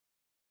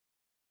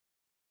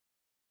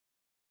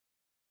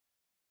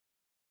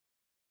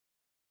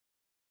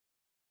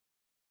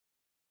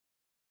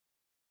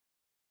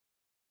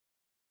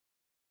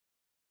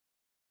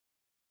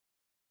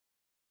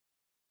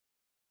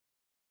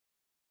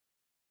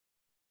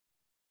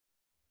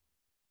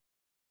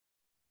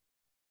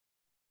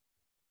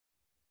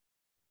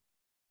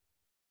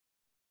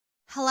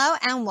Hello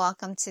and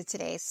welcome to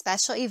today's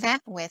special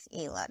event with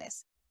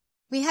eLotus.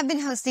 We have been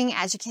hosting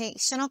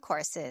educational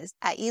courses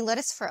at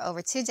eLotus for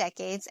over 2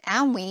 decades,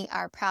 and we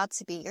are proud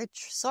to be your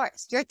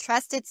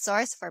trusted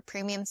source for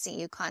premium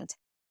CU content.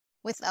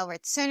 With over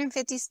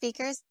 250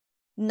 speakers,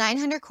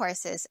 900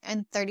 courses,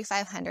 and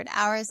 3,500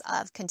 hours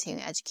of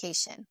continuing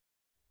education.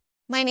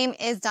 My name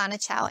is Donna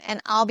Chow,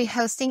 and I'll be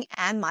hosting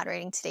and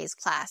moderating today's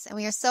class, and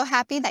we are so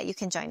happy that you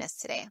can join us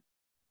today.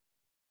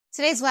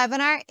 Today's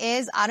webinar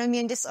is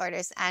Autoimmune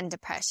Disorders and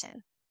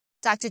Depression,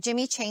 Dr.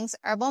 Jimmy Chang's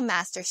Herbal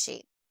Master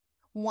Sheet,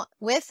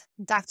 with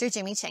Dr.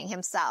 Jimmy Chang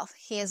himself.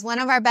 He is one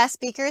of our best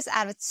speakers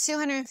out of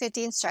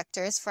 250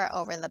 instructors for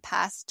over the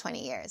past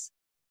 20 years.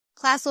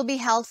 Class will be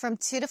held from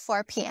 2 to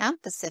 4 p.m.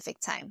 Pacific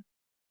time.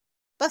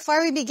 Before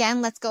we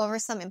begin, let's go over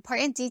some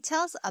important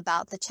details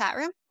about the chat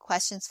room,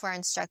 questions for our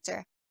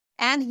instructor,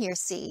 and your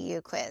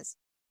CEU quiz.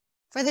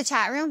 For the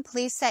chat room,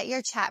 please set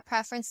your chat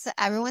preference to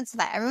everyone so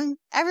that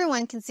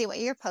everyone can see what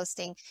you're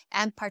posting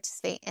and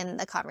participate in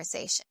the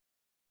conversation.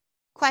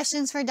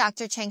 Questions for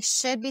Dr. Chang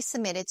should be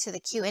submitted to the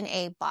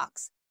Q&A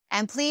box.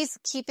 And please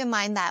keep in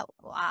mind that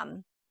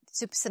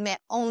to submit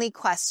only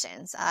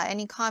questions.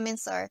 Any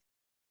comments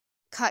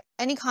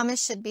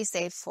should be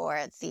saved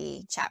for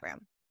the chat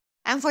room.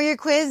 And for your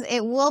quiz,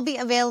 it will be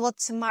available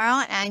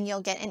tomorrow and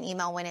you'll get an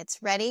email when it's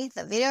ready.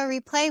 The video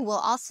replay will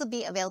also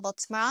be available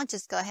tomorrow.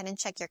 Just go ahead and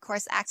check your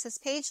course access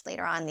page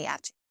later on in the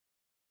afternoon.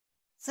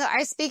 So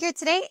our speaker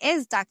today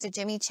is Dr.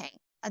 Jimmy Chang,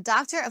 a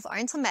doctor of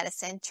Oriental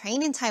medicine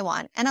trained in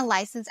Taiwan and a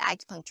licensed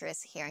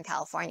acupuncturist here in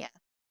California.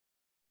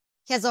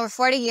 He has over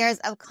 40 years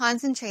of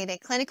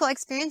concentrated clinical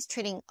experience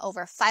treating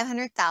over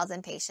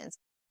 500,000 patients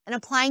and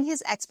applying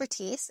his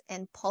expertise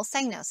in pulse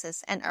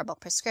diagnosis and herbal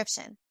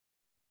prescription.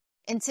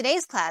 In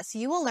today's class,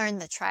 you will learn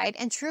the tried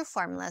and true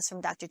formulas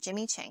from Dr.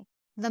 Jimmy Chang,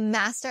 the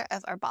master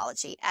of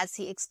herbology, as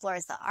he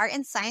explores the art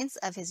and science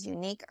of his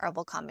unique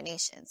herbal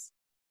combinations.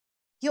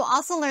 You'll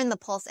also learn the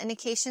pulse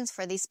indications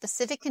for these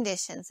specific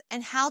conditions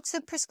and how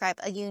to prescribe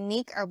a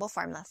unique herbal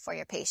formula for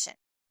your patient.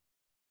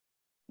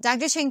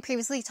 Dr. Chang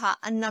previously taught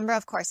a number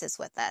of courses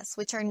with us,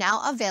 which are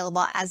now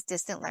available as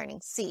distant learning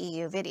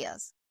CEU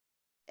videos.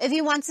 If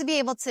you want to be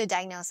able to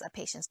diagnose a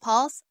patient's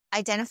pulse,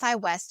 identify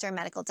Western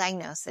medical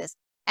diagnoses,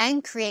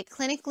 and create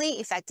clinically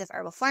effective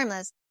herbal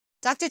formulas,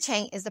 Dr.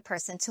 Chang is the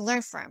person to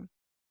learn from.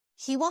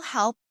 He will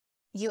help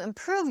you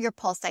improve your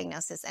pulse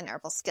diagnosis and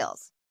herbal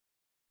skills.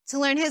 To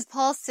learn his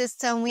pulse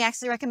system, we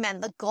actually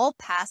recommend the Gold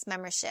Pass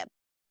membership.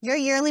 Your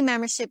yearly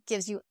membership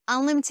gives you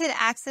unlimited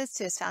access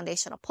to his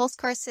foundational pulse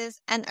courses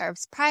and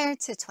herbs prior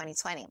to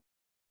 2020.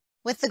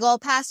 With the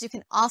Gold Pass, you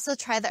can also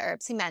try the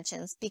herbs he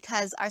mentions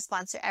because our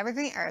sponsor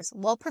Evergreen Herbs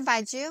will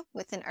provide you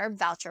with an herb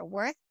voucher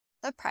worth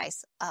the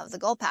price of the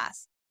Gold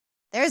Pass.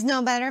 There is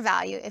no better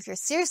value if you're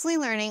seriously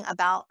learning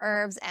about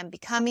herbs and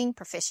becoming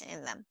proficient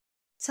in them.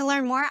 To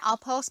learn more, I'll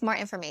post more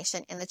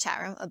information in the chat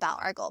room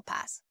about our Gold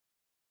Pass.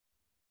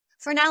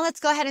 For now, let's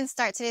go ahead and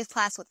start today's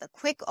class with a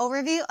quick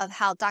overview of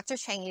how Dr.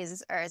 Chang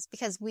uses herbs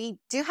because we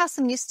do have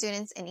some new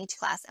students in each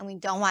class and we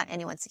don't want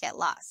anyone to get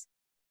lost.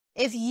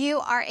 If you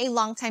are a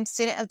longtime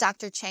student of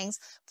Dr. Chang's,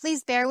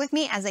 please bear with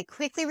me as I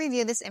quickly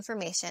review this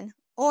information,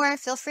 or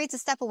feel free to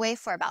step away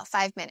for about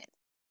 5 minutes.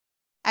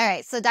 All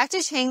right, so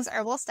Dr. Chang's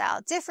herbal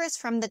style differs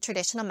from the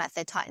traditional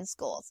method taught in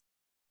schools.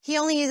 He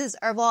only uses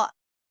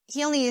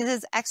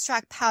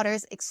extract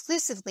powders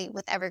exclusively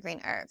with evergreen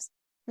herbs.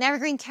 And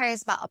evergreen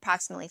carries about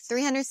approximately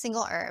 300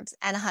 single herbs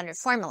and 100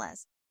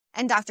 formulas.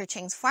 And Dr.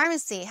 Chang's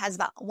pharmacy has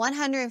about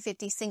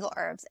 150 single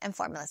herbs and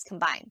formulas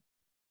combined.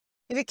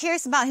 If you're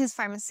curious about his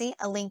pharmacy,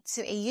 a link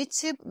to a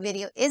YouTube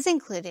video is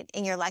included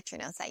in your lecture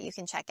notes that you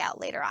can check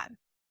out later on.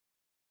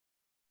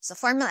 So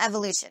formula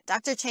evolution.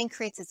 Dr. Chang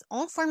creates his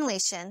own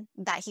formulation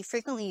that he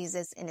frequently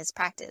uses in his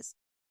practice.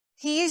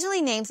 He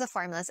usually names the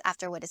formulas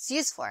after what it's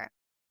used for.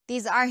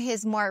 These are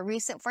his more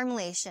recent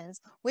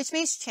formulations, which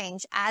may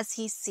change as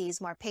he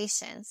sees more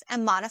patients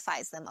and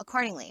modifies them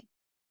accordingly.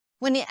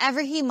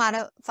 Whenever he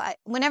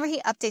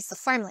updates the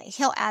formula,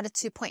 he'll add a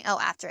 2.0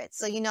 after it,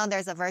 so you know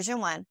there's a version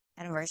 1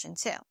 and a version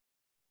 2.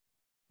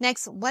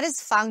 Next, what is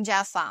Fang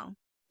Jia Fang?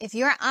 If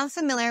you're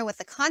unfamiliar with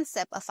the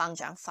concept of Fang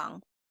Jia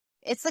Fang,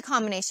 it's the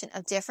combination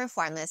of different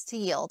formulas to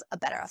yield a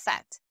better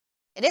effect.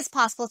 It is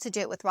possible to do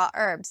it with raw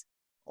herbs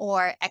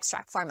or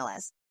extract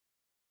formulas.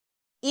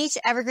 Each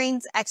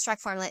evergreen's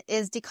extract formula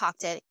is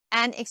decocted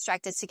and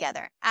extracted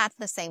together at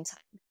the same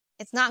time.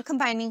 It's not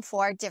combining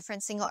 4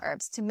 different single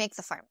herbs to make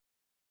the formula.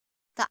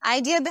 The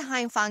idea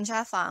behind Fang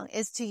Jia Fang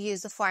is to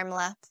use the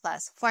formula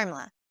plus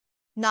formula,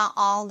 not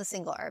all the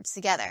single herbs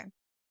together.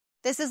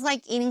 This is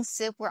like eating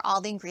soup where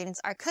all the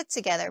ingredients are cooked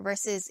together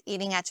versus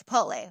eating at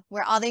Chipotle,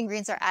 where all the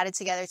ingredients are added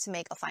together to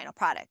make a final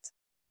product.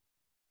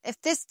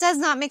 If this does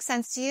not make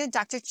sense to you,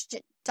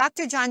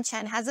 Dr. John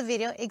Chen has a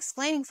video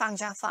explaining Fang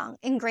Jia Fang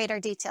in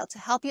greater detail to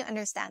help you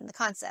understand the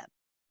concept.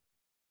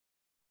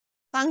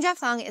 Fang Jia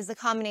Fang is the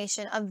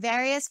combination of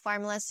various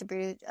formulas to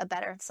produce a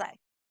better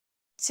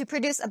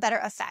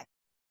effect.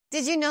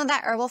 Did you know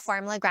that herbal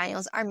formula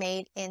granules are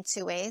made in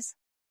 2 ways?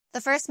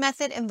 The first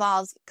method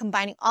involves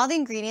combining all the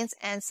ingredients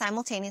and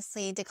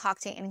simultaneously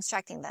decocting and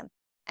extracting them,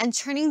 and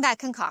turning that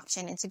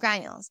concoction into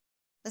granules.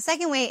 The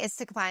second way is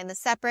to combine the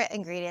separate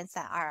ingredients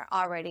that are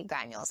already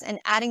granules and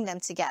adding them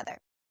together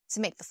to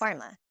make the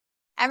formula.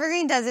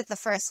 Evergreen does it the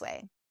first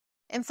way.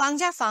 In Fang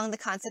Jia Fang, the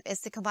concept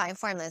is to combine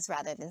formulas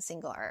rather than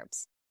single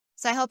herbs.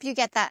 So I hope you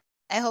get that.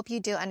 I hope you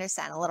do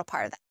understand a little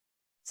part of that.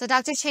 So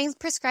Dr. Chang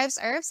prescribes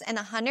herbs in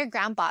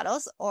 100-gram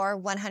bottles or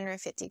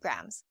 150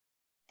 grams.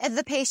 If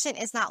the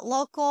patient is not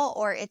local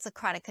or it's a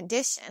chronic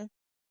condition,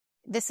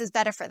 this is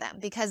better for them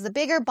because the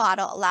bigger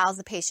bottle allows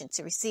the patient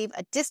to receive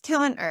a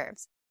discount on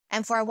herbs.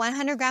 And for a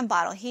 100-gram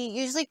bottle, he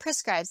usually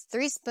prescribes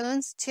 3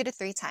 spoons 2 to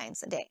 3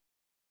 times a day.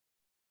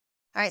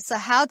 All right, so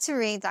how to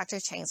read Dr.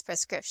 Chang's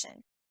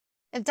prescription.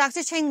 If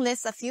Dr. Chang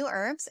lists a few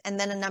herbs and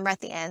then a number at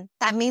the end,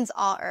 that means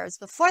all herbs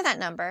before that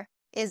number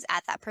is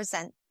at that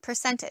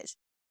percentage.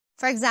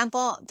 For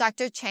example,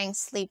 Dr. Chang's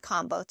sleep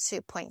combo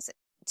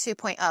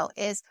 2.0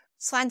 is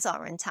酸枣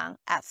仁汤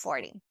at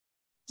 40,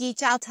 益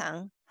焦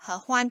藤, 合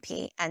欢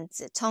皮, and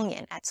止痛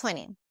饮 at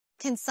 20.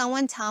 Can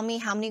someone tell me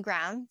how many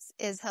grams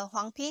is 合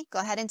欢皮? Go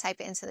ahead and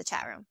type it into the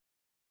chat room.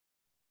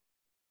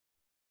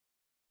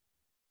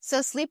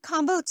 So Sleep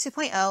Combo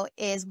 2.0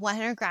 is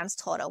 100 grams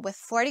total, with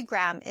 40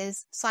 grams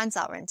is 酸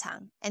枣仁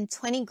汤 and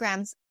 20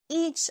 grams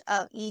each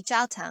of 益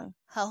焦藤,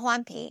 合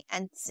欢皮,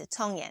 and 止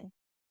痛饮.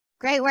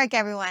 Great work,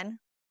 everyone.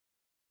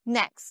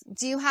 Next,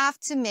 do you have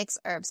to mix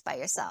herbs by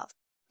yourself?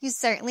 You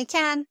certainly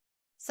can.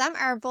 Some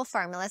herbal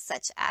formulas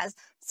such as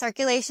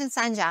Circulation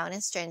Sanjiao and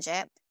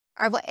Astringent,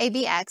 Herbal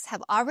ABX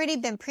have already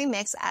been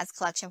pre-mixed as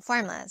collection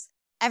formulas,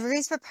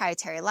 Evergreen's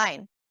proprietary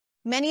line.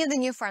 Many of the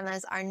new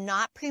formulas are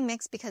not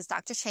pre-mixed because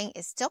Dr. Chang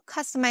is still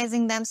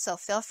customizing them, so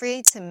feel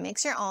free to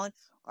mix your own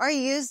or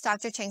use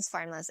Dr. Chang's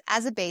formulas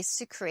as a base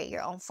to create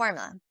your own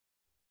formula.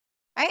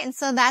 All right, and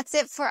so that's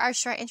it for our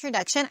short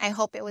introduction. I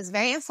hope it was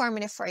very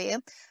informative for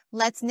you.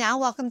 Let's now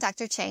welcome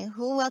Dr. Chang,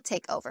 who will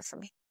take over for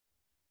me.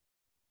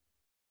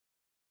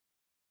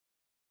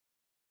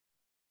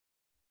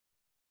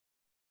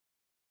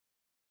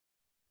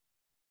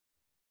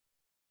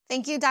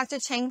 Thank you, Dr.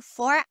 Chang,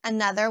 for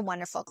another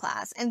wonderful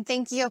class. And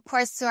thank you, of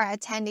course, to our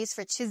attendees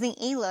for choosing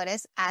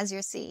eLotus as your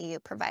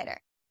CEU provider.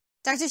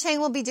 Dr. Chang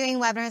will be doing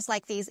webinars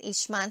like these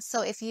each month,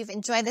 so if you've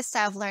enjoyed this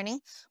style of learning,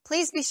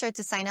 please be sure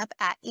to sign up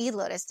at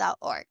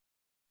elotus.org.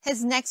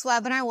 His next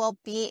webinar will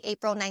be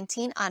April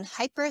 19 on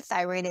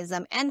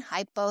hyperthyroidism and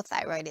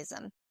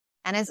hypothyroidism.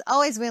 And as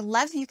always, we'd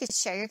love if you could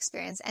share your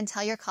experience and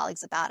tell your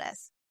colleagues about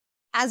us.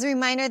 As a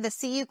reminder, the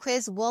CEU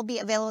quiz will be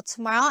available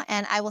tomorrow,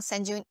 and I will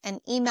send you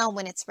an email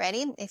when it's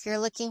ready. If you're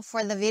looking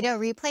for the video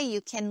replay, you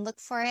can look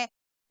for it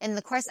in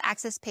the course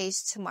access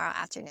page tomorrow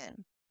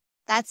afternoon.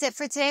 That's it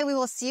for today. We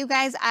will see you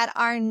guys at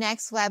our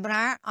next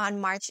webinar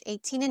on March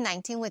 18 and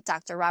 19 with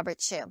Dr. Robert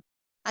Chu.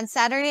 On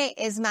Saturday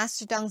is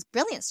Master Dong's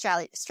brilliant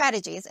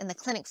strategies in the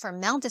clinic for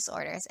male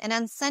disorders, and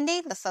on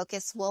Sunday, the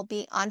focus will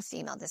be on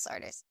female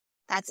disorders.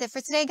 That's it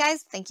for today,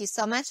 guys. Thank you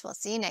so much. We'll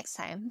see you next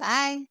time.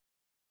 Bye.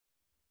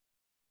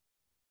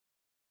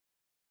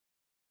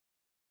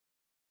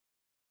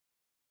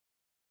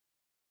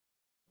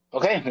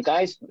 Okay,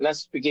 guys,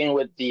 let's begin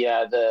with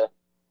the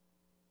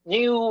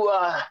new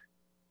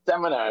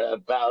seminar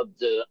about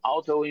the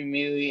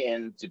autoimmune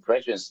and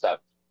depression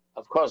stuff.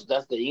 Of course,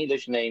 that's the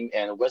English name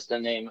and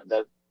Western name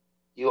that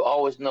you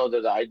always know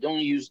that I don't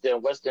use the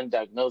Western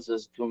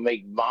diagnosis to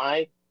make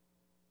my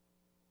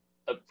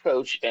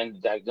approach and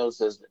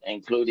diagnosis,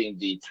 including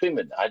the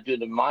treatment. I do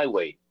it my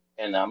way,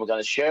 and I'm going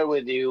to share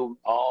with you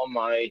all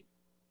my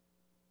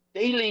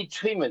daily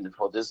treatment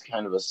for this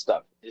kind of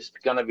stuff. It's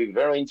going to be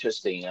very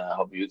interesting. I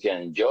hope you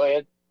can enjoy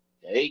it.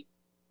 Okay,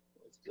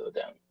 let's go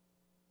down.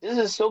 This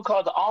is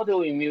so-called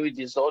autoimmune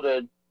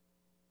disorder.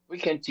 We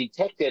can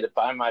detect it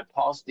by my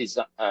pulse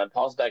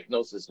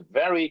diagnosis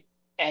very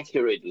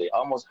accurately,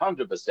 almost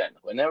 100%.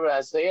 Whenever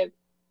I say it,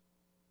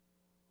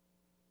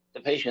 the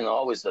patient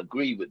always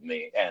agree with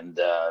me, and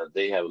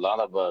they have a lot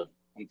of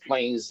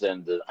complaints,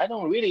 and I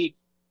don't really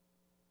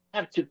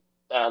have to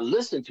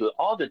listen to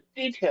all the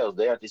details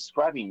they are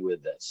describing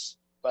with this,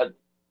 but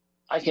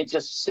I can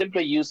just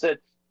simply use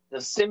it,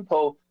 the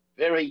simple,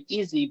 very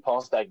easy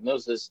pulse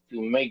diagnosis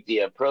to make the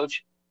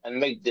approach and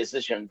make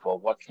decision for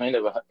what kind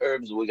of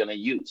herbs we're going to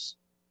use.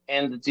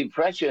 And the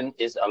depression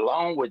is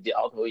along with the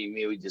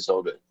autoimmune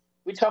disorder.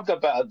 We talked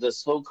about the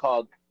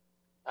so-called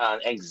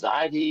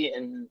anxiety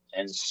and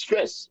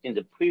stress in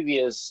the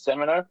previous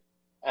seminar,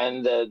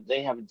 and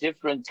they have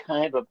different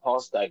kind of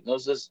pulse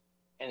diagnosis,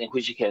 and in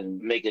which you can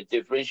make a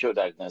differential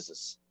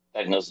diagnosis.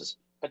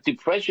 But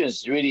depression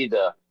is really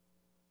the,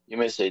 you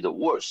may say, the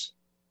worst.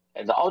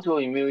 And the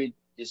autoimmune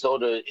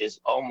disorder is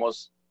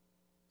almost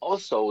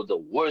also the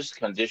worst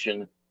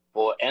condition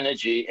for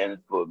energy and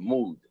for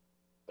mood.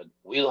 But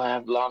we'll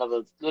have a lot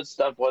of good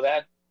stuff for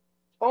that.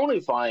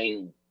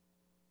 Tonifying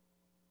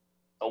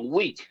a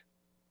weak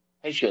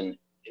patient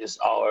is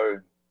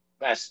our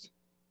best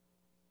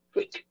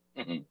trick.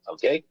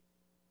 Okay?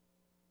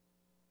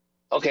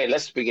 Okay,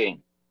 let's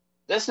begin.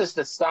 This is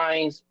the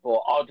signs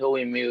for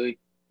autoimmune,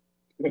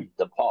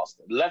 the pulse.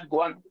 The left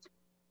one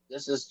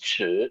This is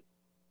齿.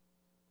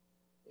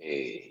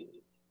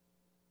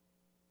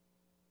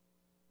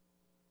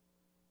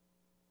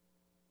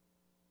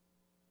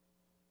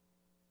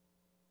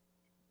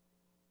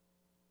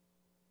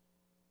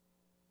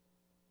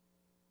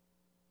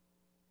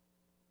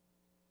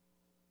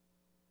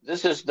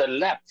 This is the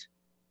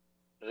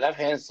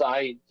left-hand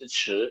side, the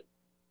齿.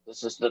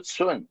 This is the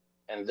寸,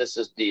 and this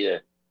is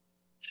the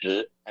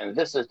齿, and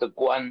this is the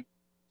关.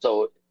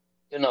 So,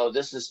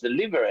 this is the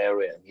liver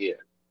area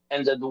here.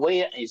 And the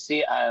way you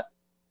see,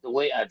 the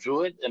way I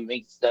drew it, it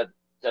makes that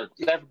the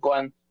left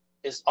关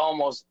is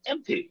almost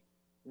empty.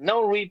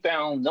 No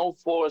rebound, no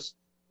force,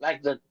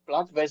 like the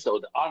blood vessel,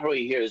 the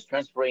artery here is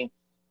transferring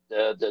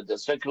the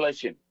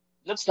circulation.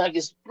 Looks like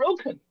it's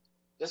broken.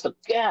 There's a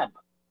gap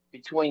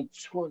between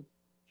寸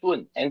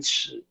and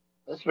齿.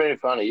 That's very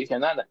funny. You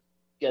cannot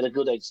get a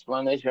good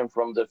explanation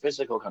from the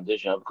physical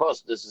condition. Of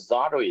course, this is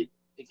artery.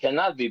 It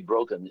cannot be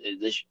broken.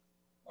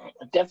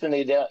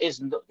 Definitely, there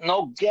is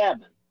no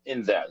gap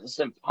in there. It's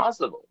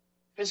impossible,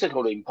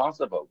 physically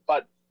impossible.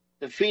 But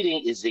the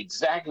feeling is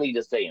exactly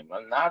the same.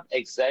 I'm not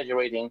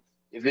exaggerating.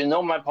 If you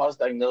know my pulse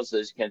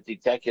diagnosis, you can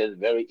detect it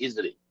very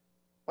easily.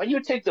 When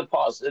you take the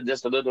pulse,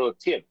 there's a little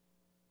tip.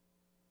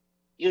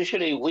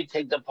 Usually, we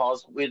take the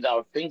pulse with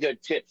our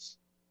fingertips.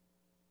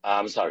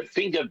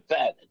 Finger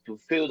bed to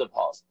feel the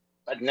pulse.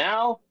 But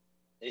now,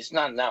 it's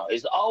not now.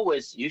 It's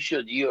always you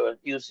should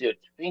use your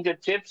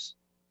fingertips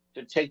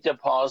to take the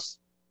pulse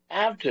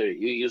after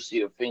you use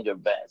your finger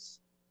beds,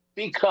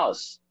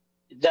 because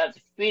that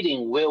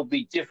feeling will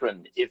be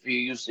different if you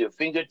use your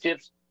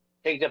fingertips,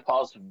 take the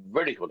pulse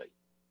vertically.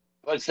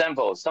 For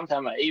example,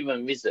 sometimes I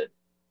even miss it.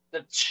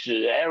 The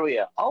齿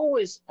area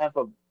always have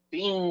a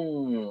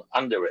beam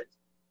under it,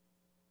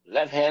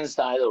 left-hand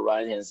side or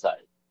right-hand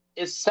side.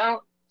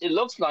 It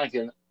looks like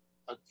a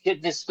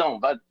kidney stone,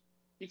 but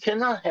you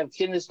cannot have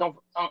kidney stone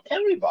on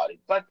everybody.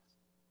 But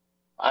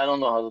I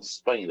don't know how to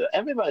explain that.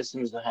 Everybody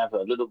seems to have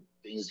a little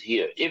things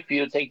here if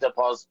you take the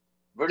pulse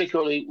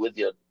vertically with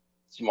your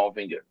small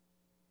finger.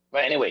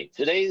 But anyway,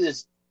 today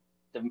is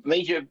the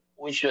major.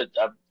 We should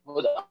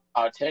put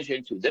our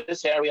attention to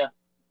this area,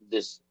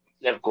 this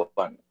left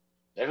guan.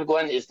 Left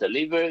guan is the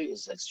liver.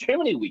 Is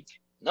extremely weak,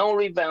 no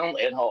rebound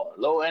at all,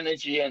 low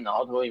energy and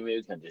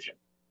autoimmune condition.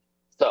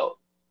 So,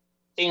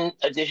 in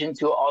addition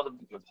to all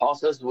the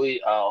pulses,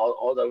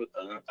 all the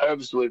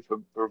herbs we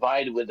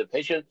provide with the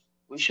patient,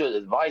 we should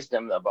advise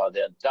them about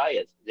their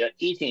diet, their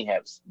eating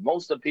habits.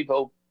 Most of the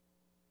people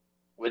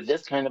with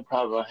this kind of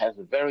problem have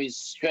very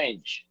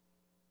strange,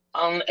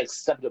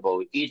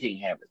 unacceptable eating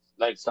habits.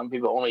 Like some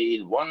people only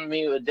eat 1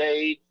 meal a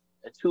day,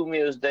 2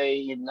 meals a day,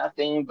 eat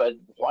nothing but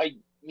white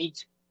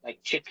meat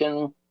like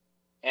chicken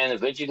and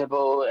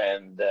vegetable,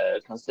 and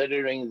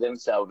considering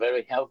themselves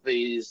very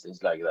healthy,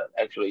 things like that.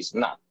 Actually, it's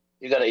not.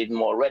 You gotta eat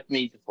more red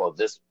meat for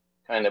this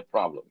kind of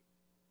problem.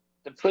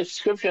 The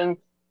prescription,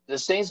 the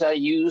things I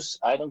use,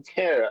 I don't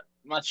care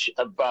much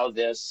about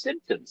their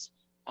symptoms.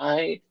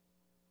 We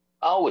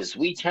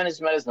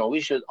Chinese medicine, we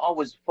should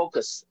always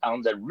focus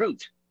on the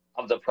root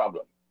of the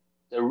problem.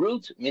 The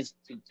root means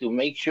to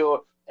make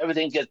sure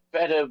everything gets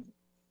better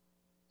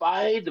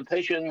by the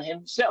patient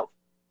himself,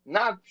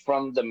 not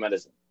from the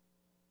medicine.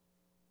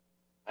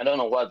 I don't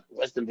know what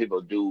Western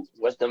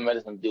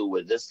medicine do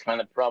with this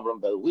kind of problem,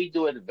 but we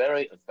do it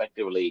very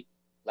effectively,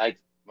 like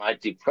my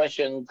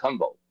depression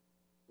combo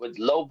with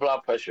low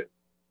blood pressure.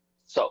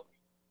 So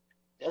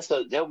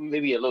there may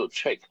be a little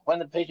trick. When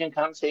the patient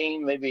comes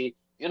in, maybe,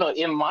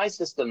 in my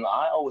system,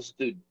 I always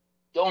do,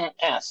 don't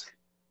ask.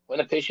 When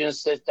the patient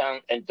sits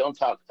down and don't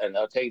talk, and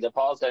I'll take the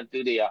pulse and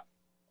do the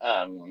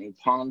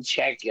palm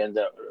check and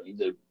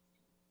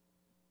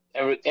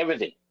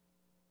everything.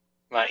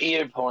 My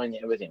ear point,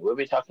 everything. We'll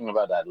be talking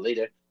about that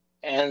later.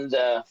 And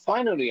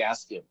finally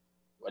ask him,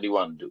 what do you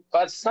want to do?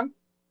 But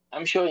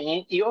I'm sure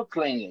in your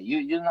clinic,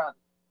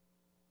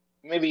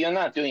 maybe you're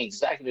not doing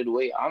exactly the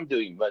way I'm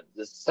doing, but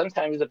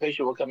sometimes the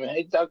patient will come in,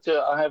 hey,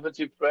 doctor, I have a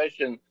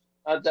depression.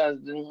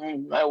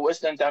 My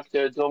Western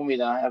doctor told me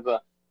that I have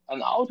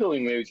an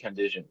autoimmune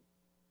condition.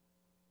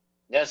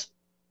 Yes,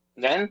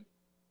 then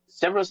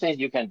several things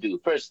you can do.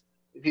 First,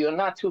 if you're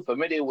not too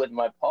familiar with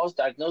my pulse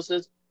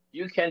diagnosis,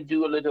 you can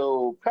do a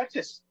little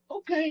practice.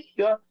 Okay,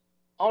 you're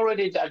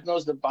already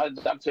diagnosed by the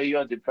doctor, you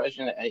have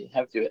depression and you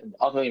have to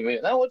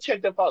autoimmune. Now we'll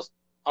check the pulse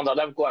on the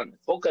left one.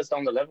 Focus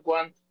on the left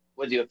one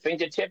with your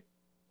fingertip.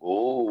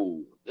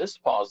 Oh, this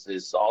pulse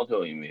is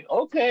autoimmune.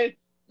 Okay,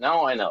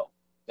 now I know.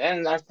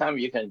 Then next time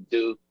you can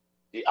do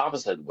the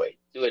opposite way.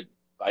 Do it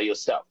by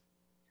yourself.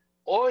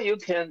 Or you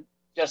can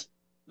just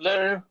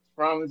learn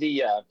from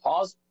the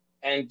pulse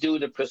and do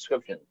the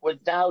prescription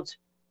without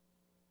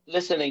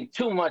listening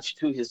too much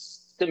to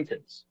his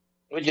symptoms.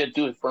 We just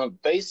do it from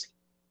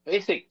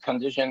basic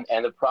condition,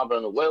 and the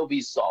problem will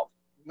be solved.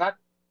 Not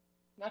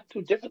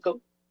too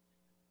difficult.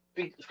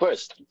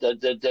 First,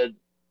 the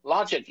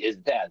logic is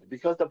that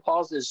because the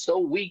pulse is so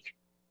weak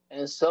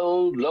and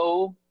so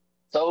low,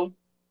 so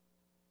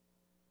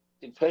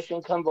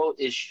depression combo,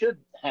 it should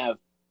have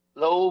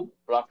low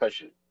blood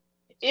pressure.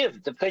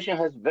 If the patient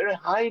has very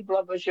high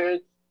blood pressure,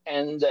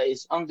 and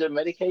is under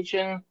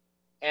medication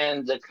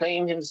and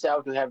claim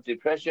himself to have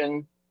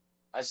depression,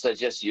 I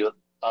suggest you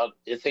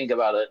think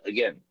about it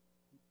again.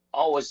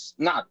 Always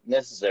not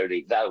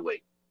necessarily that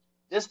way.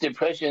 This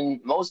depression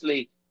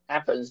mostly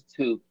happens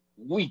to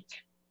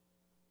weak,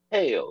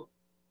 pale,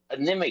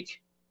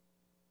 anemic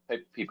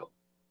people.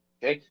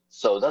 Okay,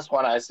 so that's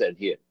what I said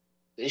here.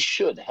 They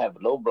should have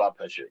low blood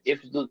pressure.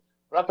 If the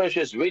blood pressure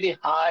is really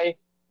high,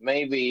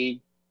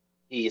 maybe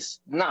he's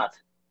not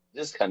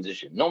this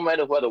condition, no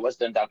matter what the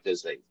Western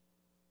doctors say.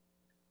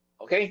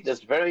 Okay,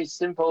 that's very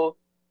simple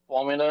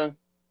formula.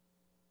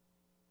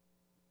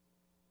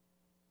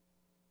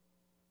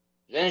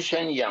 人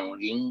参养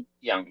灵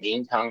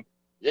汤.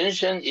 人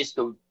参 is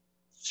the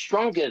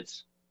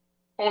strongest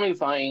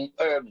tonifying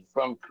herb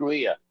from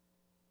Korea.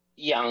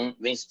 Yang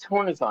means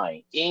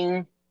tonifying.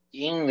 Yin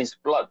means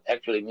blood,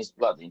 actually means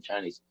blood in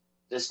Chinese.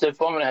 This the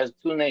formula has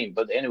two names,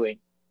 but anyway,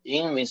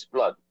 yin means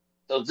blood.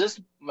 So this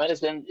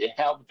medicine, it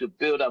helps to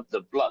build up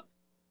the blood.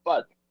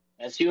 But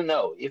as you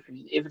know, if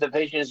the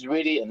patient is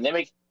really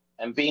anemic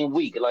and being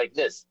weak like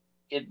this,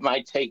 it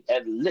might take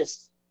at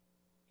least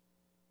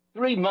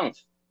 3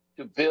 months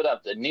to build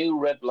up the new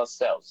red blood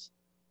cells.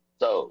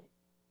 So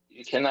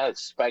you cannot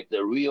expect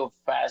a real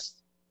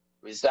fast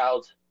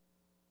result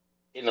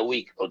in a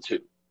week or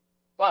two.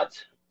 But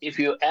if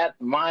you add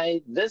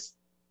this,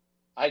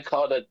 I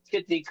call it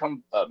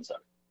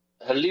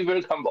a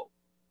liver combo.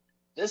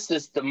 This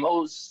is the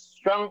most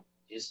strong,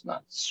 it's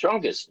not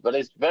strongest, but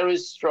it's very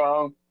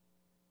strong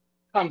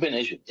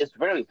combination. It's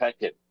very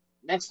effective.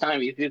 Next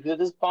time, if you feel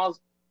this pause,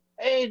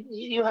 hey,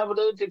 you have a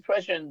little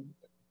depression,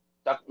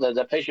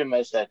 the patient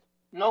may say,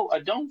 no, I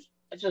don't.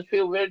 I just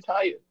feel very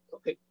tired.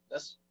 Okay,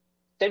 that's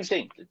same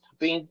thing.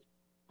 Being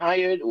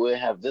tired will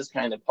have this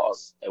kind of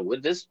pause. And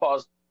with this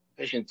pause,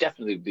 the patient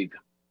definitely will be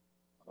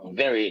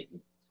very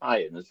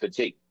tired and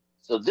fatigued.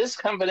 So this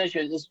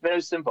combination is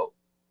very simple.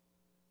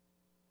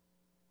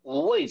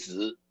 五味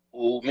子,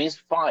 五 means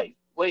 5,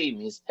 味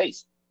means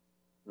taste,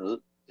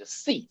 子 the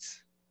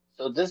seeds.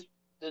 So this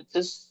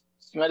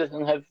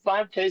medicine has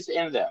 5 tastes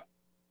in there,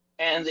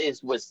 and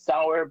it's with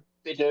sour,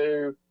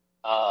 bitter,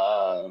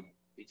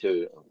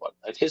 what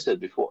I tasted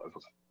before.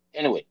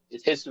 Anyway,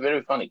 it tastes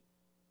very funny.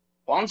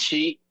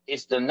 Huangqi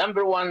is the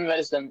 #1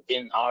 medicine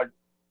in our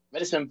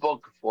medicine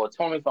book for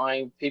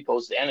tonifying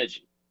people's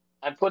energy.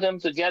 I put them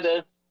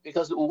together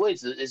because 五味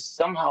子 is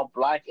somehow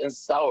black and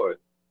sour.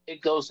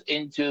 It goes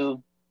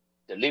into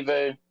the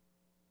liver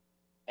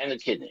and the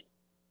kidney.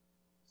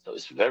 So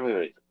it's very,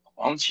 very good.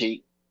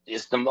 Huangqi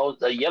is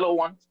the yellow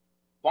one.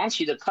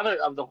 Huangqi, the color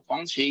of the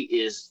Huangqi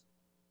is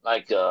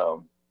like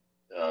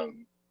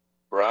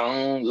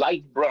brown,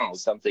 light brown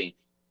something.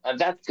 And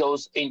that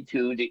goes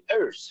into the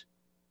earth.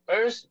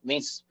 Earth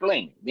means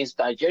spleen, means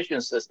digestion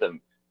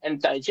system.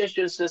 And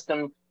digestion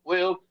system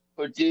will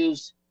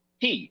produce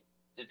heat.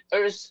 The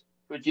earth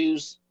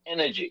produce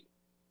energy.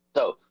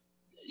 So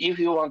if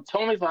you want to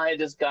tonify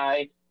this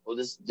guy or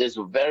this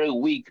very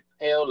weak,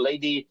 pale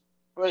lady,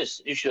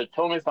 first you should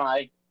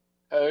tonify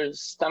her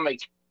stomach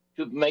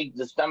to make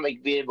the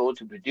stomach be able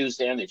to produce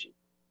energy.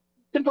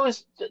 Simple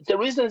is, the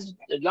reason,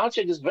 the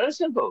logic is very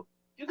simple.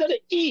 You got to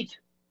eat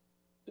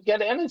to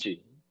get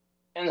energy.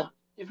 And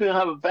if you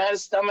have a bad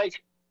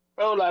stomach,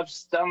 prolapsed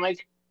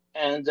stomach,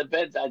 and the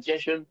bad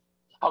digestion,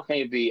 how can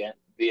you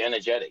be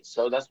energetic?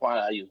 So that's why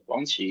I use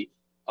Huangqi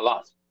a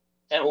lot.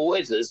 And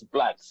always is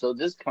black. So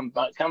this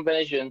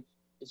combination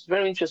is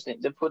very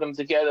interesting. They put them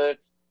together,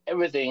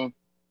 everything,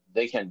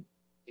 they can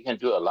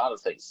do a lot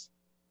of things.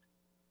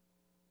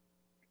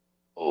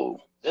 Oh,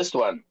 this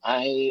one,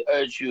 I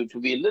urge you to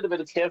be a little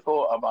bit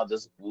careful about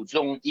this 补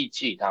中益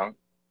气汤.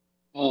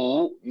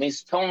 补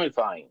means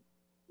tonifying.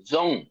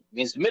 中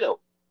means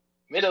middle.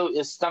 Middle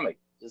is stomach.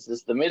 This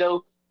is the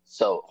middle.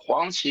 So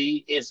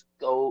Huangqi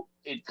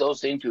it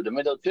goes into the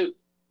middle too.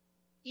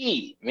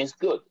 益 means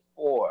good,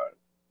 or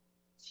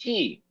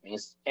气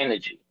means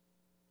energy.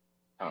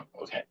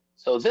 Okay.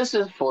 So this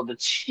is for the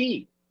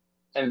qi,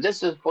 and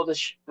this is for the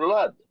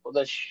blood, for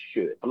the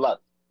blood.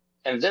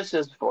 And this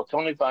is for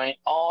tonifying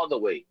all the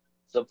way.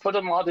 So put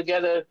them all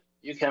together,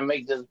 you can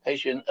make this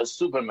patient a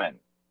Superman,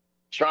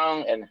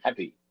 strong and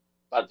happy.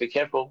 But be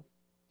careful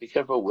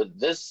with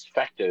this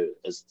factor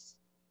is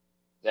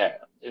there.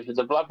 If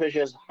the blood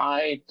pressure is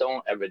high,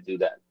 don't ever do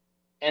that.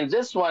 And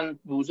this one,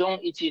 补中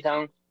益气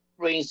汤,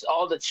 brings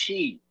all the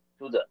qi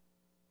to the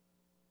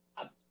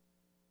up.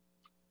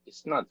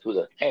 It's not to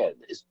the head,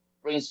 it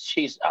brings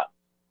qi up.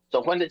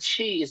 So when the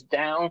qi is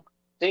down,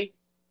 see,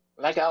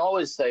 like I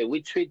always say,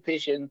 we treat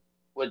patients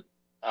with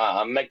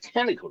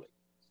mechanically.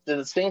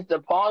 So since the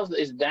pulse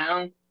is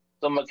down,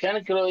 so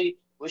mechanically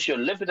we should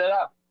lift it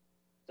up.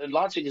 The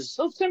logic is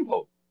so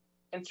simple,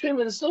 and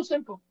treatment is so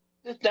simple.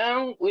 It's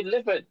down, we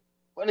lift it.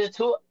 When it's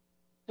too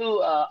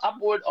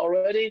upward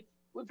already,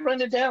 we bring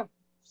it down.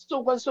 So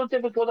what's so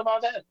difficult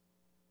about that?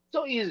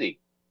 So easy.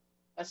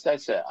 As I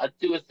said, I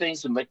do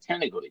things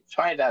mechanically.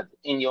 Try that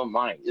in your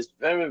mind. It's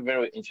very,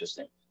 very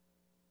interesting.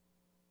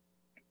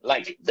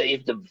 Like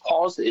if the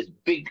pulse is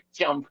big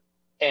jump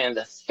and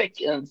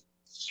thick and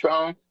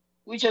strong,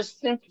 We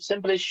just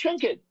simply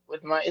shrink it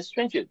with my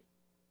astringent.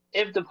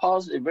 If the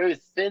pulse is very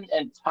thin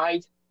and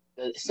tight,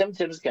 the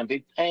symptoms can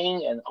be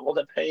pain and all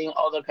the pain,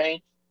 all the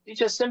pain. You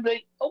just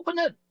simply open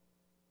it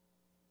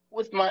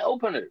with my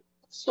opener.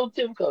 It's so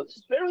difficult.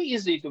 It's very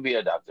easy to be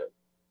a doctor.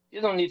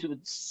 You don't need to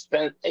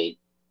spend 3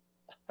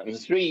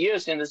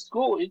 years in the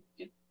school.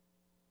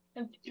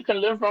 You can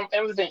learn from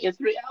everything in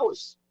 3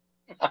 hours.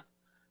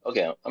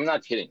 Okay, I'm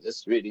not kidding.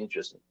 This is really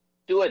interesting.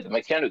 Do it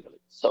mechanically.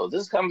 So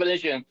this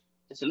combination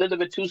is a little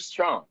bit too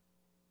strong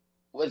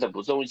with the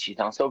补中益气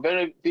汤. So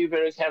be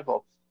very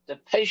careful. The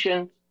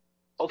patient,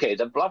 okay,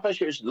 the blood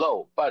pressure is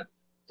low, but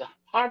the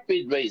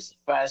heartbeat rate is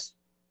fast.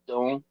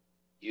 Don't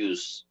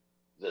use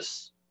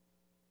this.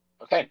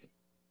 Okay.